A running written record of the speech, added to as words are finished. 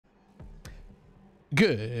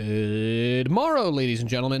Good morrow, ladies and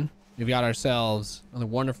gentlemen. We've got ourselves another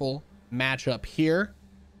wonderful matchup here.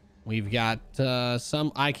 We've got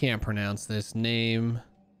some, I can't pronounce this name,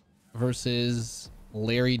 versus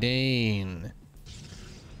Larry Dane.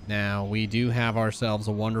 Now, we do have ourselves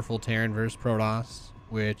a wonderful Terran versus Protoss,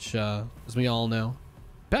 which, as we all know,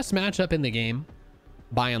 best matchup in the game,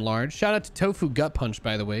 by and large. Shout out to Tofu Gut Punch,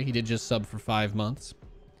 by the way. He did just sub for 5 months.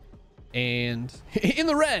 And in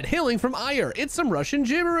the red, hailing from Ire, it's some Russian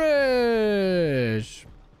gibberish.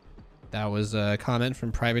 That was a comment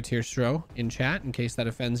from Privateer Stro in chat, in case that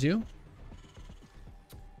offends you.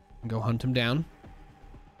 Go hunt him down.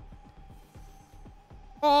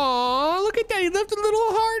 Oh, look at that. He left a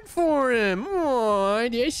little heart for him. Oh,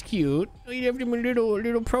 that's cute. He left him a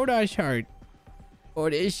little Protoss heart. Oh,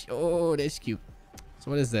 that's cute.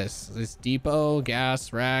 So what is this? Is this depot,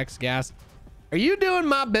 gas, racks, gas? Are you doing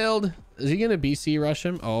my build? Is he going to BC rush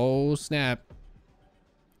him? Oh, snap.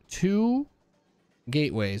 2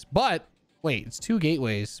 gateways. But, wait, it's 2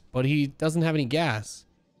 gateways, but he doesn't have any gas.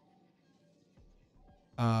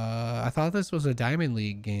 I thought this was a Diamond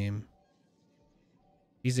League game.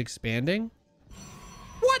 He's expanding?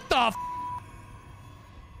 What the f?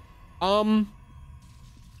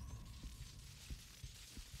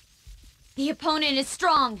 The opponent is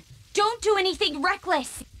strong. Don't do anything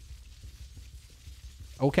reckless.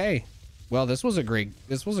 Okay. Well, this was a great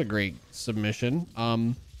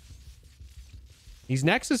submission. He's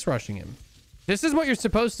Nexus rushing him. This is what you're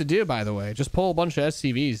supposed to do, by the way. Just pull a bunch of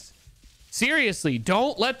SCVs. Seriously,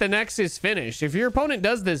 don't let the Nexus finish. If your opponent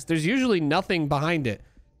does this, there's usually nothing behind it.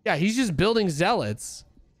 Yeah, he's just building zealots.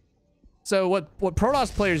 So what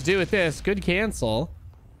Protoss players do with this, good cancel.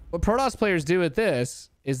 What Protoss players do with this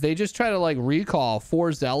is they just try to like recall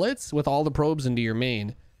 4 zealots with all the probes into your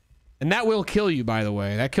main. And that will kill you, by the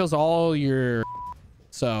way. That kills all your...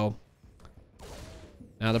 So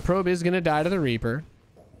now the probe is going to die to the Reaper.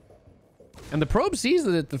 And the probe sees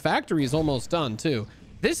that the factory is almost done too.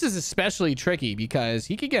 This is especially tricky because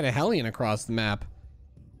he could get a Hellion across the map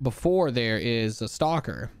before there is a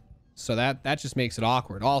Stalker. So that just makes it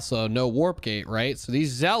awkward. Also, no warp gate, right? So these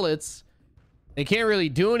zealots, they can't really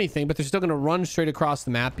do anything, but they're still going to run straight across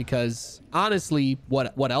the map because honestly,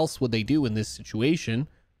 what else would they do in this situation?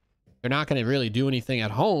 They're not going to really do anything at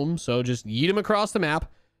home. So just yeet them across the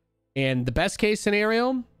map. And the best case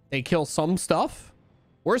scenario, they kill some stuff.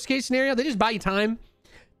 Worst case scenario, they just buy you time.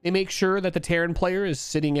 They make sure that the Terran player is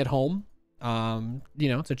sitting at home, you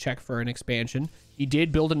know, to check for an expansion. He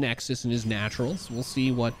did build a Nexus in his naturals. We'll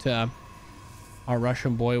see what our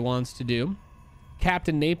Russian boy wants to do.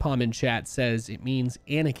 Captain Napalm in chat says it means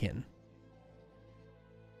Anakin.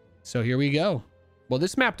 So here we go. Well,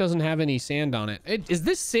 this map doesn't have any sand on it. Is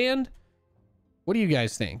this sand? What do you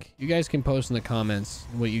guys think? You guys can post in the comments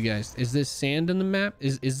what you guys... Is this sand in the map?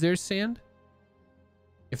 Is there sand?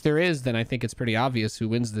 If there is, then I think it's pretty obvious who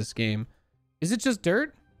wins this game. Is it just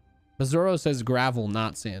dirt? Mazoro says gravel,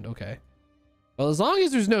 not sand. Okay. Well, as long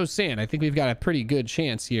as there's no sand, I think we've got a pretty good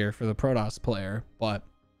chance here for the Protoss player, but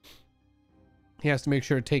he has to make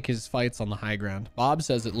sure to take his fights on the high ground. Bob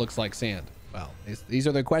says it looks like sand. Well, these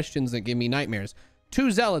are the questions that give me nightmares.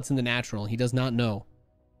 2 zealots in the natural. He does not know.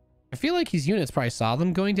 I feel like his units probably saw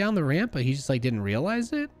them going down the ramp, but he just like didn't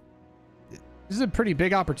realize it. This is a pretty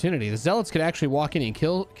big opportunity. The zealots could actually walk in and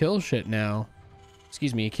kill shit now.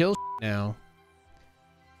 Excuse me, kill shit now.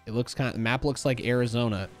 It looks the map looks like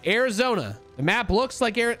Arizona. Arizona. The map looks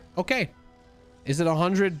like okay. Is it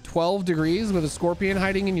 112 degrees with a scorpion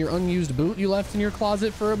hiding in your unused boot you left in your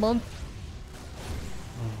closet for a month?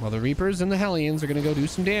 Well, the Reapers and the Hellions are going to go do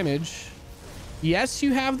some damage. Yes,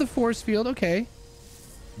 you have the force field. Okay.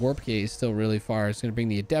 Warp gate is still really far. It's going to bring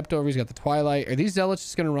the Adept over. He's got the Twilight. Are these Zealots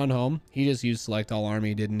just going to run home? He just used Select All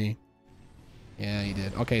Army, didn't he? Yeah, he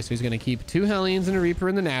did. Okay, so he's going to keep 2 Hellions and a Reaper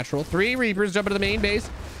in the natural. 3 Reapers jump into the main base.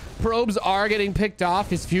 Probes are getting picked off.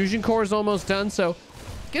 His Fusion Core is almost done, so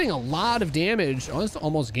getting a lot of damage. Oh, it's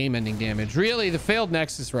almost game-ending damage. Really, the failed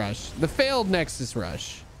Nexus Rush. The failed Nexus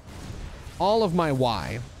Rush. All of my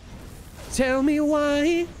why. Tell me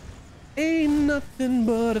why. Ain't nothing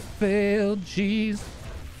but a failed G's.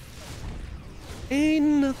 Ain't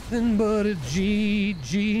nothing but a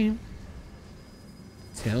GG.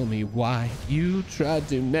 Tell me why you tried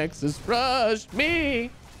to Nexus rush me.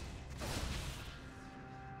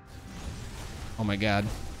 Oh my god.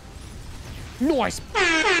 Nice.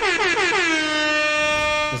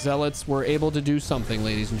 The Zealots were able to do something,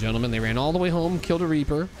 ladies and gentlemen. They ran all the way home, killed a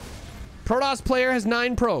Reaper. Protoss player has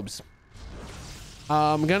 9 probes.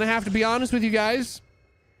 I'm gonna have to be honest with you guys.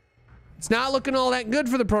 It's not looking all that good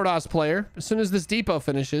for the Protoss player as soon as this depot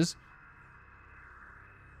finishes.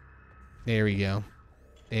 There we go.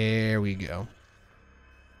 There we go.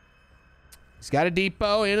 He's got a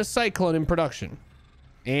depot and a cyclone in production.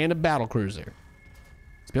 And a battle cruiser.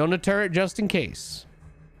 He's building a turret just in case.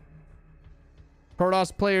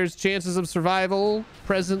 Protoss players' chances of survival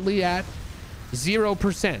presently at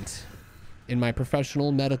 0%, in my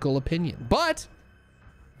professional medical opinion. But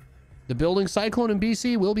the building cyclone in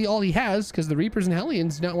BC will be all he has, because the Reapers and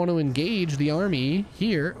Hellions do not want to engage the army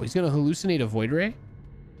here. Oh, he's going to hallucinate a Void Ray.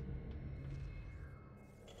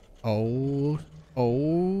 Oh,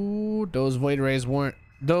 those Void Rays weren't...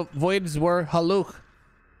 The Voids were haluk.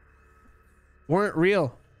 Weren't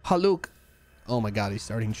real. Haluk. Oh my god, he's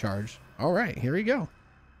starting charge. All right, here we go.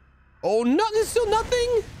 Oh, no, there's still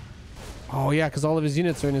nothing? Oh, yeah, because all of his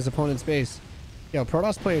units are in his opponent's base. Yo,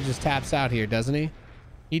 Protoss player just taps out here, doesn't he?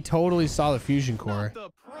 He totally saw the fusion core.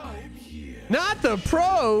 Not the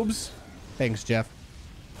probes! Thanks, Jeff.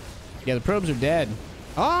 Yeah, the probes are dead.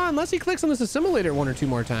 Oh, unless he clicks on this assimilator one or two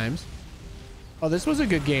more times. Oh, this was a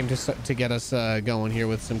good game to get us going here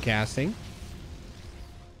with some casting.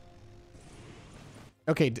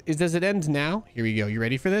 Okay, does it end now? Here we go. You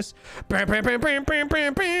ready for this? There we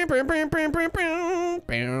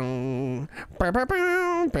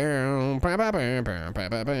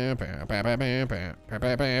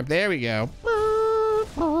go.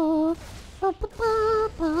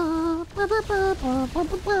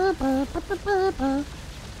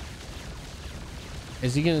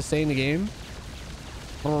 Is he gonna stay in the game?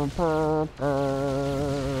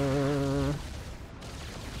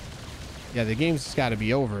 Yeah, the game's just got to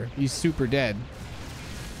be over. He's super dead.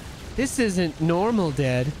 This isn't normal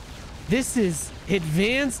dead. This is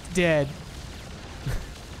advanced dead.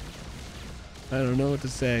 I don't know what to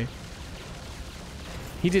say.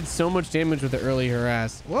 He did so much damage with the early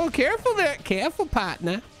harass. Whoa, careful there. Careful,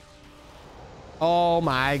 partner. Oh,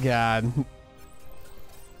 my God.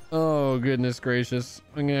 Oh, goodness gracious.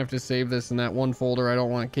 I'm going to have to save this in that one folder I don't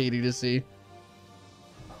want Katie to see.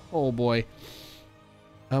 Oh, boy.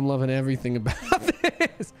 I'm loving everything about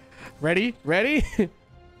this. Ready? Ready? Come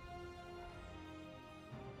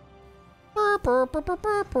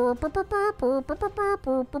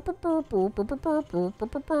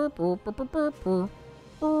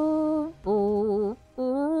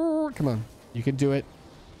on. You can do it.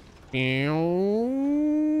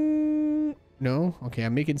 No? Okay,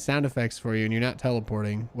 I'm making sound effects for you and you're not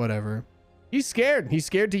teleporting. Whatever. He's scared. He's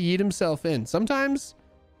scared to yeet himself in. Sometimes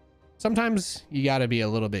you got to be a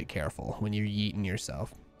little bit careful when you're yeeting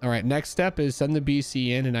yourself. All right, next step is send the BC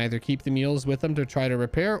in and either keep the mules with him to try to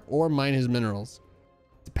repair or mine his minerals.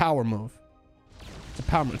 It's a power move. It's a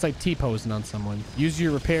power move. It's like T-posing on someone. Use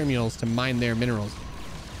your repair mules to mine their minerals.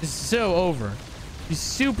 This is so over. He's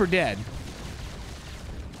super dead.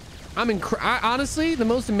 Honestly, the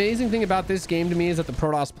most amazing thing about this game to me is that the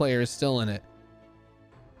Protoss player is still in it.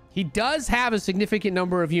 He does have a significant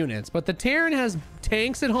number of units, but the Terran has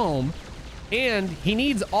tanks at home, and he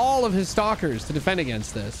needs all of his stalkers to defend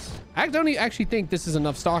against this. I don't actually think this is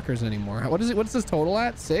enough stalkers anymore. What is it? What's this total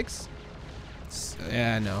at? 6?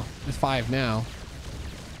 Yeah, no. It's 5 now.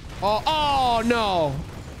 Oh, no.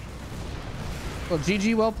 Well,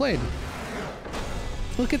 GG, well played.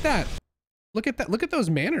 Look at that. Look at that. Look at those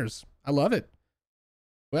manners. I love it.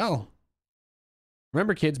 Well,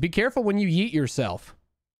 remember, kids, be careful when you yeet yourself.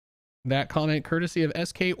 That comment courtesy of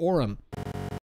SK Oram.